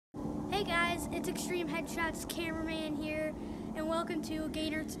Hey guys, it's Extreme Headshots cameraman here, and welcome to a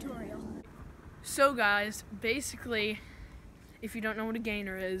gainer tutorial. So guys, basically, if you don't know what a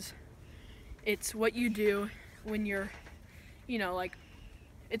gainer is, it's what you do when you're,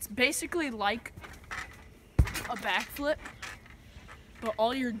 it's basically like a backflip, but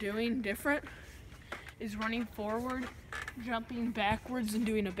all you're doing different is running forward, jumping backwards, and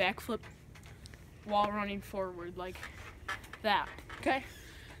doing a backflip while running forward like that, okay?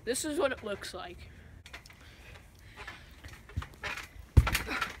 This is what it looks like.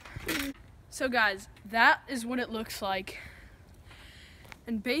 So guys, that is what it looks like.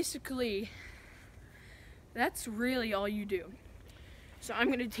 And basically, that's really all you do. So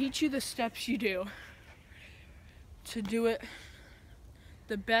I'm gonna teach you the steps you do to do it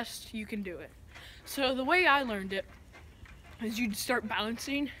the best you can do it. So the way I learned it is you'd start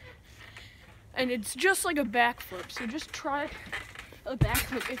bouncing, and it's just like a backflip. So just try a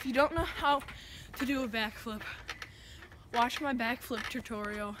backflip. If you don't know how to do a backflip, watch my backflip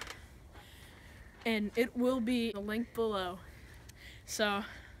tutorial, and it will be a link below. So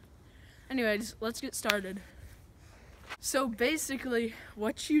anyways, let's get started. So basically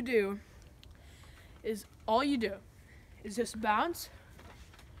what you do is, all you do is just bounce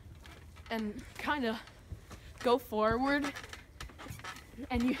and kind of go forward,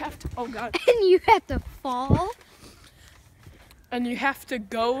 and you have to, oh god, And you have to fall. and you have to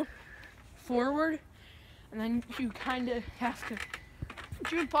go forward, and then you kind of have to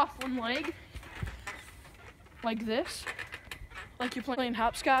jump off one leg like this, like you're playing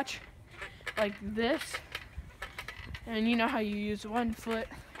hopscotch, like this. And you know how you use one foot,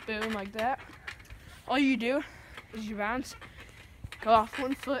 boom, like that. All you do is you bounce, go off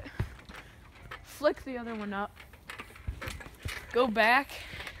one foot, flick the other one up, go back,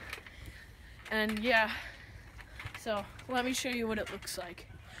 and yeah. So let me show you what it looks like.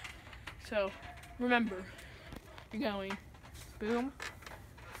 So remember, you're going boom,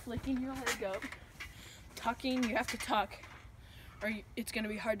 flicking your leg up, tucking. You have to tuck, or it's going to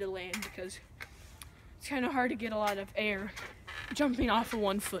be hard to land because it's kind of hard to get a lot of air jumping off of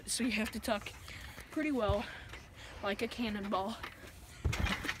one foot. So you have to tuck pretty well, like a cannonball,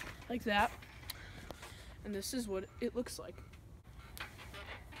 like that. And this is what it looks like.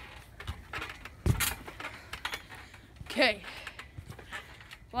 Okay,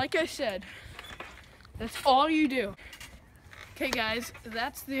 like I said, that's all you do. Okay guys,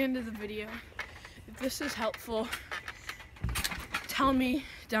 that's the end of the video. If this is helpful, tell me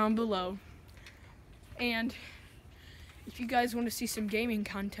down below. And if you guys want to see some gaming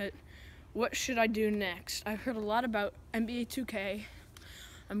content, what should I do next? I've heard a lot about NBA 2K.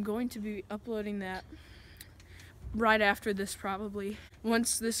 I'm going to be uploading that right after this, probably,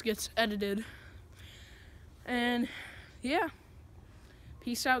 once this gets edited. And yeah,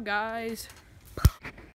 peace out guys.